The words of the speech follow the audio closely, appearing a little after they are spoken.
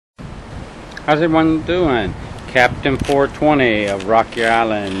How's everyone doing? Captain 420 of Rocky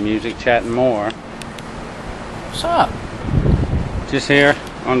Island, music, chat, and more. What's up? Just here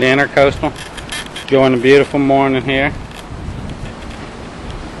on the intercoastal, enjoying a beautiful morning here.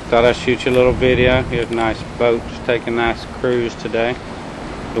 Thought I'd shoot you a little video. Here's a nice boat, just taking a nice cruise today.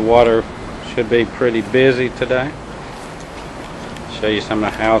 The water should be pretty busy today. Show you some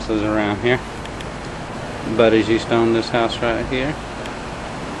of the houses around here. Buddies used to own this house right here.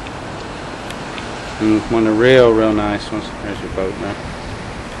 And one of the real nice ones. There's your boat now.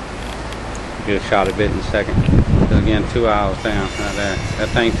 Get a shot of it in a second. But again, 2 aisles down right there. That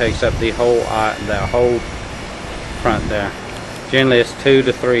thing takes up the whole front there. Generally, it's 2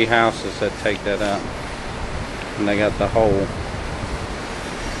 to 3 houses that take that up, and they got the whole.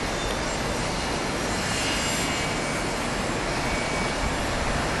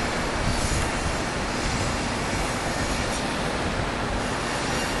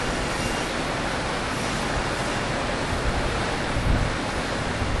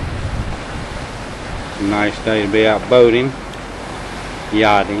 Nice day to be out boating,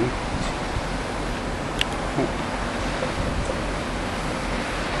 yachting.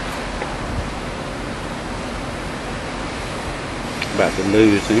 About to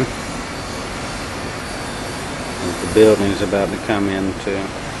lose him. The building's about to come into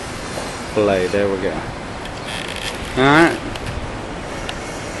play. There we go. Alright.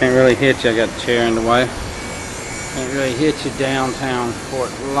 Can't really hit you. I got the chair in the way. Can't really hit you downtown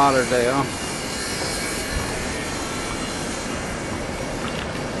Fort Lauderdale.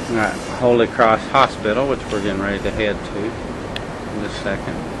 Alright, Holy Cross Hospital, which we're getting ready to head to in a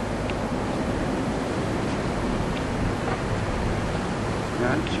second.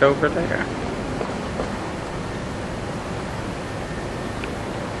 Right over there.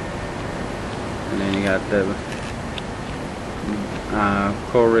 And then you got the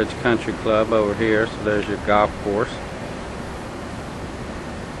Coral Ridge Country Club over here, so there's your golf course.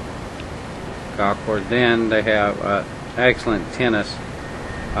 Then they have excellent tennis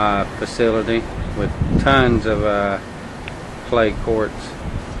facility with tons of clay courts.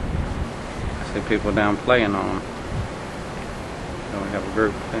 I see people down playing on them. So we have a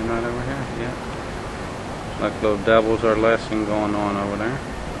group playing right over here. Yeah, like little doubles or lesson going on over there.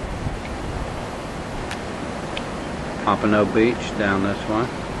 Pompano Beach down this way.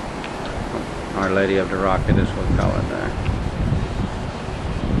 Our Lady of the Rocket is what we call it there.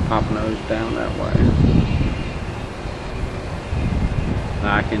 Pompano's down that way.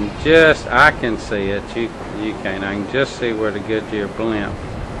 I can see it. You can't. I can just see where the Goodyear blimp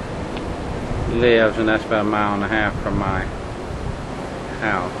lives, and that's about 1.5 miles from my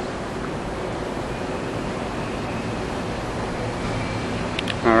house.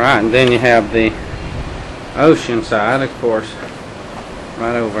 Alright, and then you have the ocean side, of course,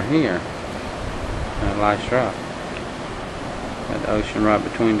 right over here. That lights up. Got the ocean right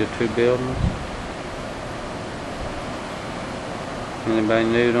between the two buildings. Anybody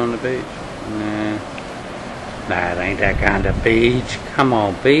nude on the beach? Nah. That ain't that kind of beach. Come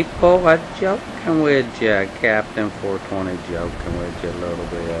on, people. I'm joking with you. Captain 420 joking with you a little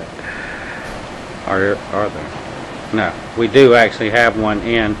bit. Are there? No. We do actually have one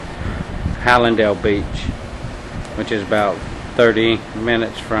in Lauderdale Beach, which is about 30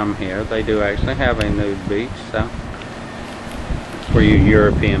 minutes from here. They do actually have a nude beach, so for you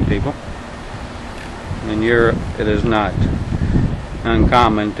European people. In Europe, it is not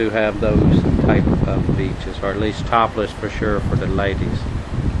uncommon to have those type of beaches, or at least topless for sure for the ladies.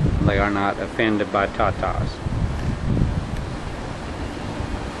 They are not offended by tatas.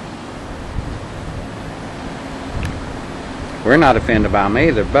 We're not offended by them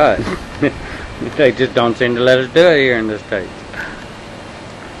either, but they just don't seem to let us do it here in the States.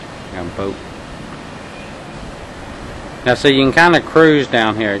 Got a boat. Now see, you can kind of cruise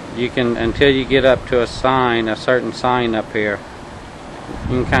down here. You can, until you get up to a certain sign up here.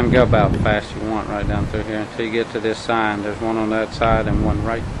 You can kind of go about as fast as you want right down through here until you get to this sign. There's one on that side and one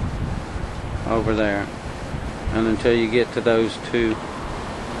right over there. And until you get to those two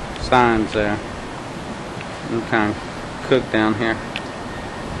signs there, you can kind of cook down here.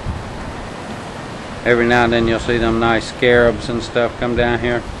 Every now and then you'll see them nice scarabs and stuff come down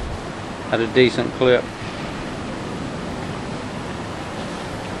here at a decent clip.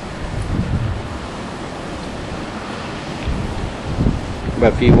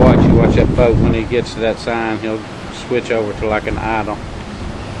 But if you watch that boat, when he gets to that sign, he'll switch over to like an idle.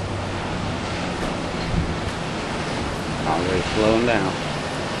 Already slowing down.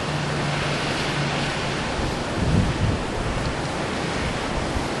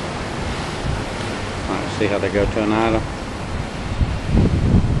 Alright, see how they go to an idle.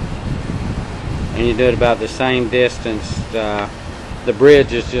 and you do it about the same distance. The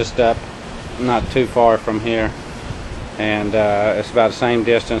bridge is just up not too far from here, and it's about the same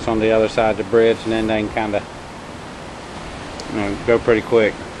distance on the other side of the bridge, and then they can kind of go pretty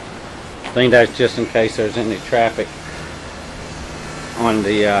quick. I think that's just in case there's any traffic on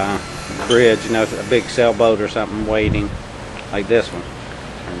the bridge, you know, a big sailboat or something waiting, like this one.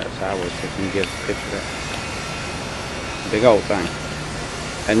 And that's how I was thinking to get a picture of that. Big old thing.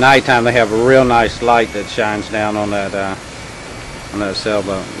 At nighttime they have a real nice light that shines down on that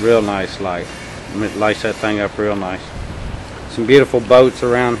sailboat. Real nice light. It lights that thing up real nice. Some beautiful boats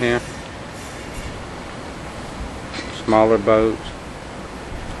around here. Smaller boats.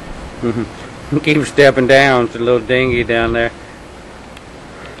 Keep stepping down. It's a little dinghy down there.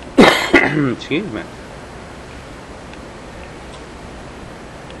 Excuse me.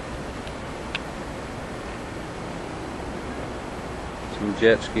 Some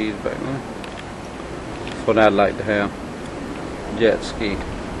jet skis back there. That's what I'd like to have. Jet ski.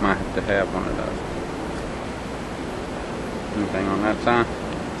 Might have to have one of those. Anything on that side?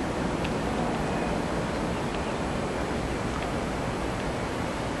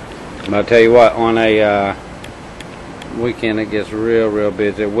 But I'll tell you what, on a weekend it gets real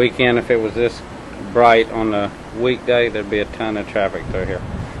busy. Weekend, if it was this bright on a weekday, there'd be a ton of traffic through here.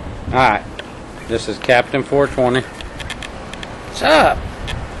 Alright, this is Captain 420. What's up?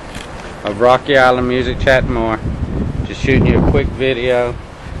 Of Rocky Island Music Chat and More. Just shooting you a quick video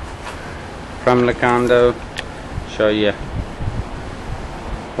from the condo. Show you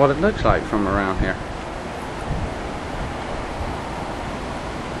what it looks like from around here.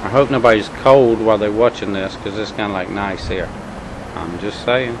 I hope nobody's cold while they're watching this, because it's kind of like nice here. I'm just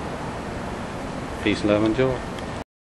saying. Peace, love, and joy.